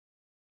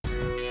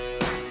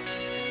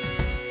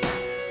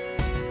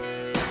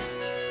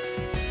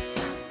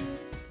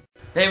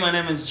Hey, my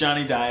name is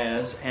Jonny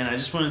Diaz, and I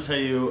just want to tell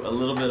you a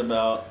little bit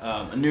about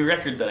a new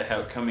record that I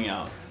have coming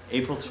out.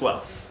 April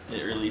 12th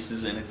it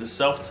releases, and it's a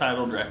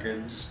self-titled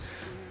record just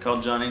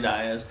called Jonny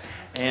Diaz.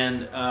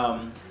 And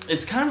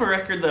it's kind of a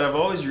record that I've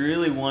always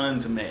really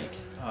wanted to make.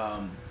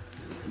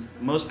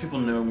 Most people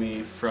know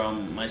me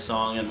from my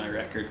song and my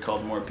record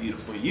called More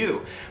Beautiful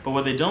You, but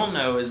what they don't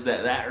know is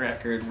that that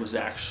record was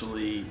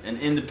actually an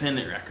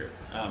independent record.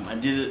 I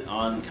did it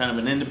on kind of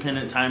an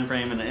independent time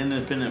frame and an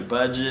independent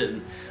budget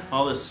and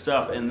all this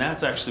stuff, and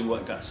that's actually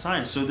what got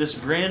signed. So this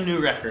brand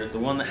new record, the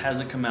one that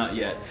hasn't come out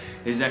yet,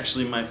 is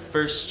actually my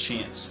first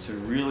chance to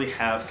really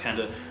have kind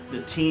of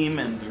the team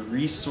and the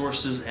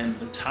resources and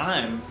the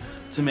time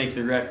to make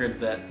the record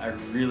that I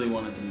really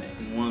wanted to make.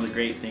 And one of the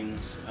great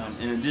things,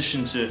 in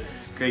addition to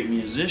great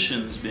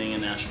musicians being in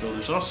Nashville,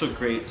 there's also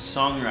great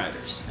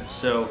songwriters. And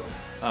so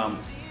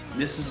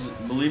this is,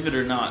 believe it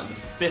or not, the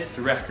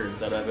 5th record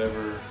that I've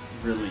ever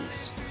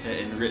released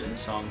and written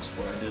songs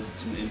for. I did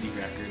some indie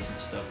records and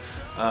stuff.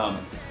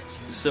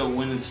 So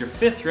when it's your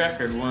 5th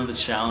record, one of the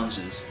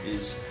challenges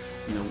is,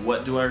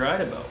 what do I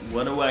write about?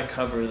 What do I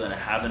cover that I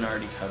haven't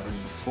already covered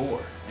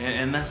before?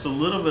 And that's a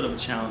little bit of a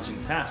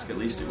challenging task, at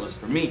least it was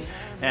for me.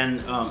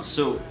 And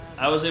so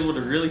I was able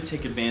to really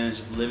take advantage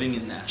of living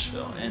in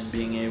Nashville and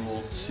being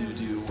able to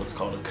do what's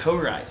called a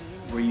co-write,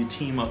 where you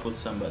team up with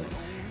somebody.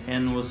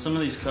 And with some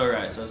of these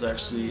co-writes, I was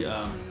actually,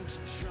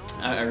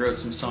 I wrote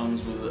some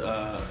songs with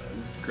a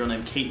girl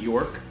named Kate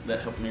York that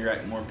helped me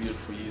write More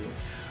Beautiful You.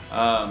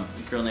 A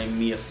girl named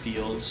Mia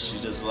Fields,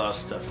 she does a lot of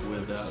stuff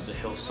with the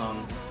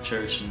Hillsong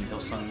Church and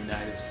Hillsong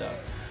United stuff.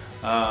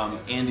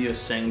 Andy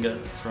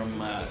Osenga from,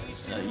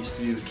 used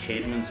to be with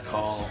Caedmon's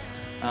Call.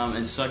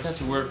 And so I got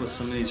to work with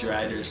some of these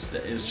writers.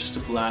 It was just a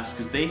blast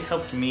because they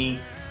helped me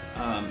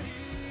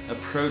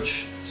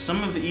approach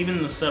some of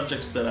even the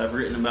subjects that I've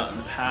written about in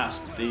the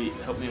past. They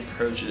helped me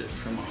approach it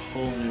from a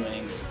whole new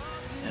angle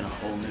and a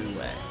whole new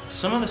way.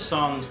 Some of the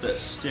songs that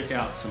stick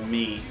out to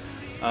me,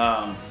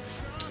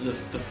 the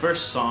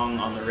first song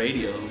on the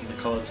radio,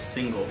 they call it a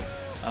single,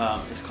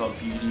 is called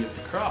Beauty of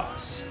the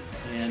Cross.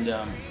 And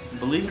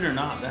believe it or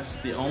not, that's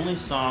the only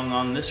song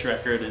on this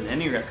record and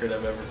any record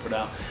I've ever put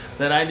out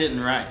that I didn't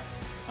write.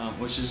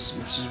 Which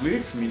is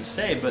weird for me to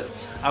say, but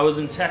I was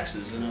in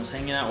Texas and I was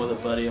hanging out with a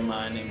buddy of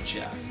mine named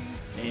Jeff.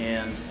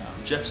 And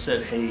Jeff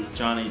said, "Hey,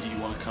 Jonny, do you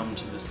want to come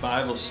to this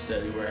Bible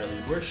study where I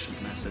lead worship?"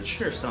 And I said,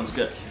 "Sure, sounds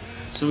good."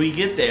 So we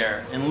get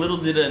there, and little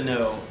did I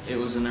know, it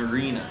was an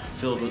arena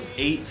filled with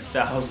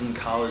 8,000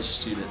 college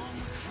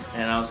students.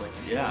 And I was like,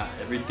 yeah,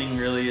 everything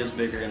really is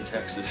bigger in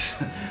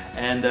Texas.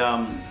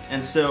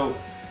 and so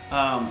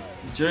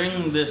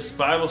during this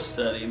Bible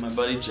study, my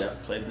buddy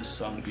Jeff played this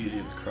song, Beauty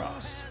of the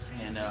Cross.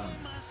 And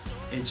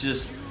it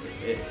just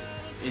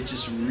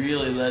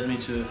really led me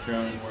to the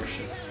throne in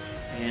worship.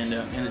 And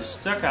it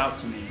stuck out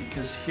to me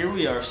because here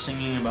we are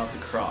singing about the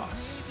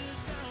cross.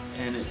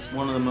 And it's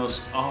one of the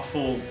most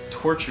awful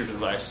torture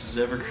devices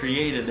ever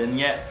created. And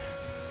yet,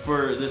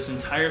 for this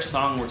entire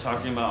song, we're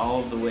talking about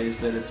all of the ways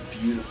that it's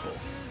beautiful.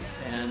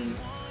 And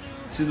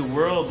to the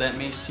world, that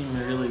may seem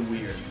really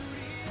weird.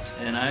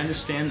 And I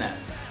understand that.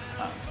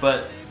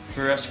 But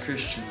for us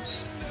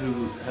Christians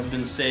who have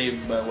been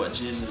saved by what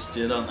Jesus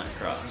did on that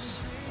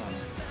cross,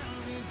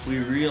 we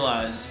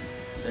realize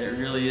that it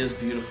really is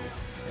beautiful.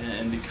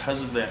 And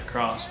because of that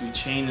cross, we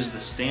change the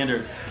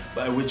standard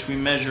by which we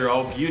measure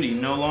all beauty.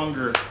 No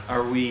longer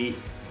are we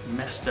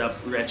messed up,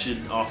 wretched,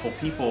 awful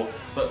people,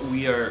 but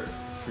we are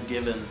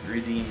forgiven,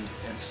 redeemed,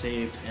 and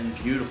saved, and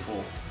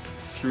beautiful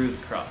through the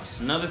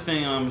cross. Another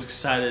thing I'm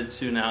excited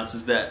to announce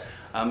is that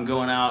I'm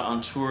going out on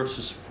tour to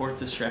support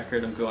this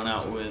record. I'm going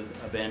out with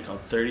a band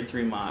called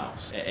 33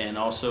 Miles and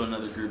also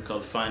another group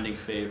called Finding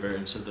Favor.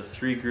 And so the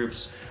 3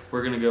 groups,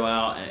 we're going to go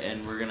out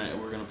and we're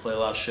going to play a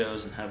lot of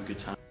shows and have a good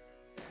time.